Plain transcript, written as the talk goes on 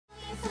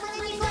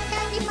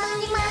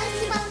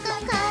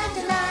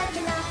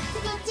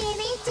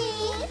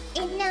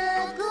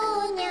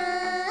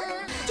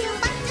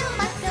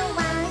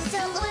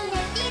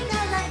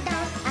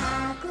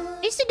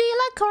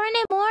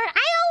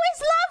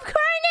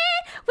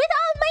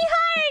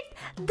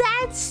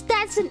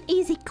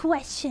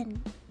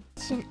question.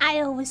 I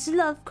always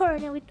love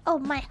Korone with all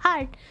my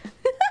heart.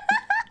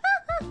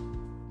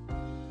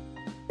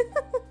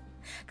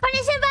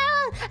 Korone senpai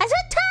をずっ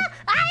と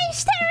愛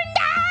してるん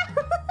だ。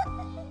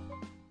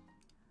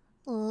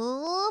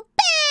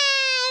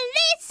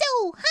Risu,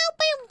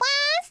 happy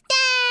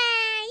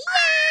birthday!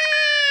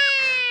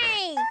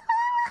 Yay!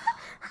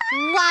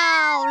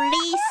 Wow,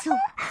 Risu,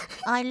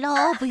 I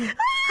love you.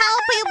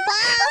 Happy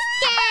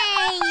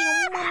birthday!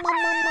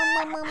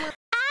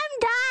 I'm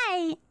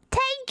dying.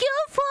 Thank you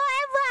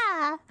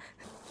forever.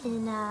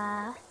 In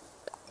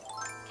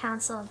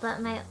council,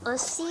 but my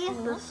Oshi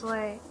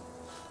before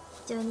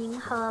joining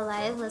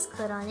Hololive was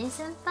Korone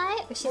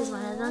senpai, or she was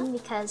one of them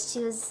because she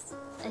was,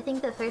 I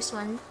think, the first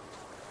one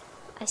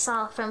I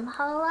saw from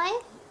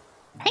Hololive.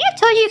 I think I've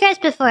told you guys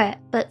before,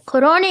 but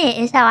Korone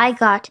is how I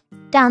got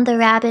down the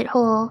rabbit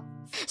hole.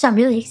 So I'm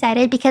really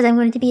excited because I'm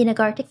going to be in a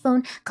Gartic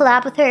phone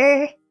collab with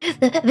her.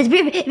 But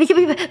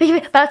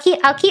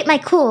I'll keep my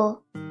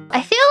cool.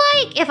 I feel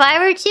like if I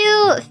were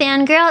to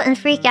fangirl and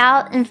freak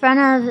out in front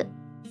of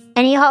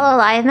any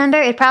Hololive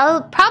member, it'd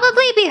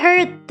probably be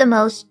her the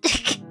most.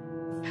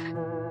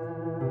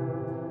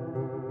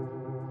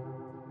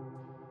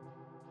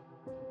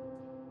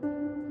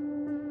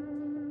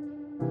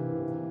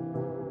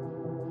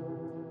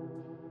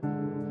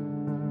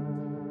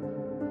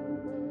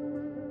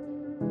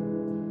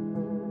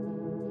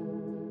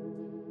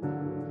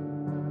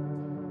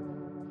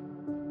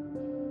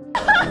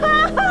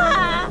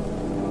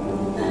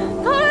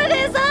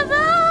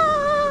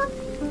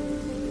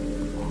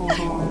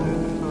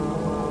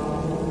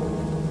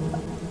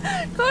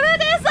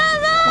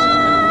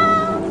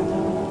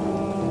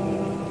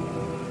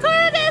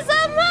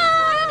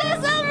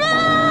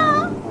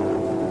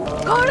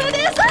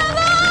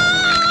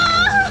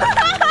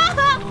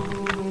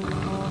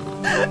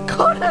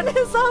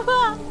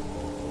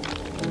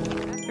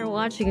 After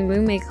watching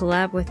Mumei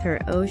collab with her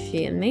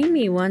Oshi, it made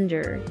me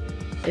wonder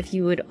if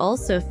you would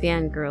also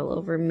fangirl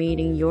over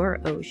meeting your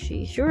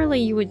Oshi. Surely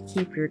you would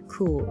keep your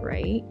cool,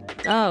 right?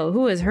 Oh,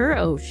 who is her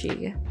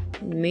Oshi?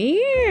 Me?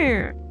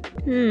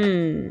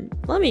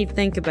 Let me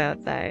think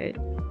about that.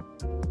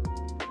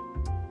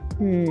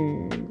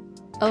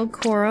 Oh,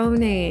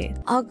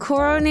 Korone. Oh,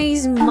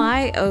 Korone's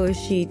my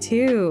Oshi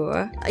too.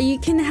 You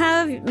can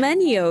have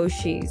many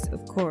Oshis,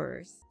 of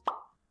course.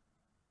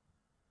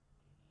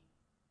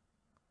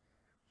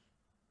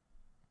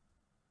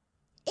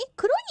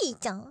 Kronii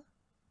ちゃん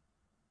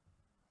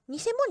偽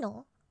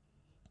物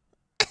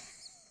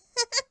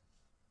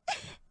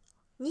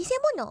偽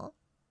物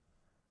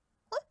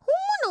本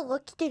物が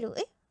来てる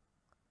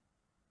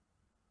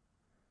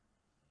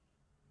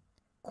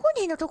コ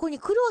ネのとこに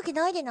来るわけ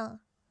ないで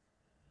な。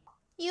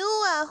You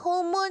are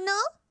本物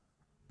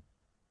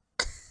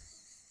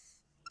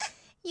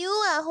You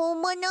are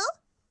本物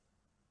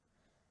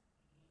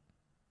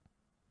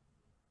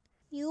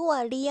You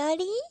are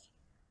really?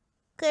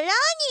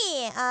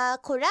 Kronii,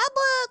 collab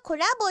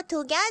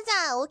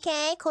together,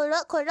 okay?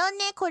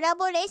 Korone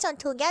collaboration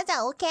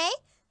together, okay?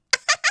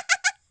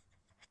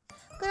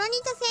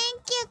 Kronii と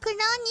thank you,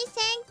 Kronii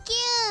thank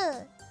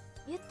you.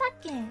 言ったっ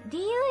け？理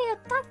由言っ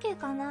たっけ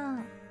か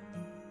な。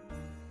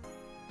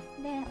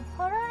で、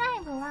ホロラ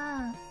イブ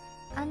は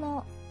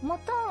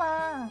元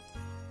は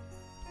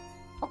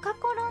オカ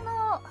コロ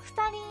の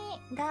2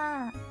人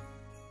が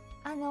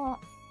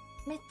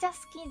めっちゃ好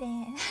きで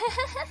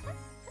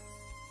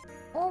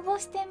応募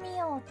してみ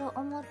ようと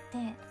思って。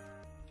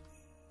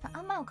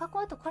あんまオカ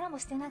コロとコラボ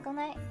してなく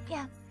ない？い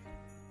や、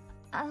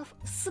好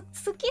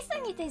きす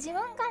ぎて自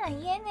分から言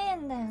えねえ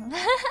んだよ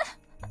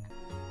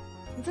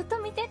ずっと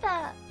見て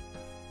た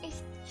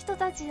人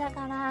たちだ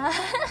からあ、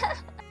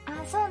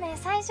そうね、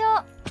最初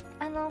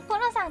コ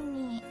ロさん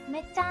にめ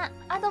っちゃ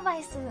アドバ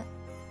イス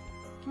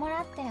も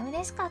らって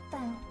嬉しかった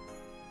よ。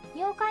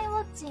妖怪ウ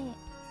ォッチ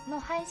の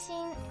配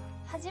信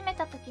始め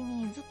た時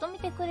にずっと見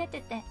てくれ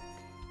てて、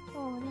そ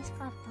う嬉し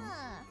かった。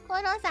コ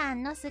ロさ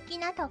んの好き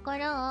なとこ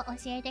ろを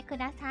教えてく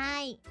だ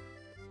さい。い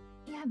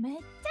や、めっ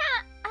ちゃ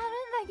あ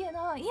るんだけ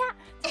ど、いや、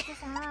ちょっ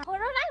とさ、ホロ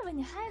ライブ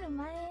に入る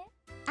前、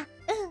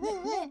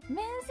面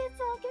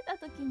接を受けた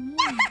時に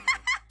好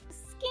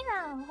き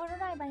なホロ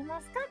ライバーいま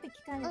すかって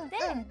聞かれて、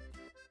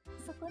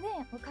そこで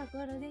オカコ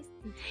ロですっ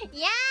て。い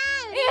や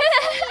ー、嬉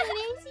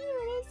しい。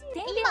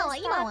今も好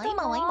きだ、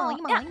今も好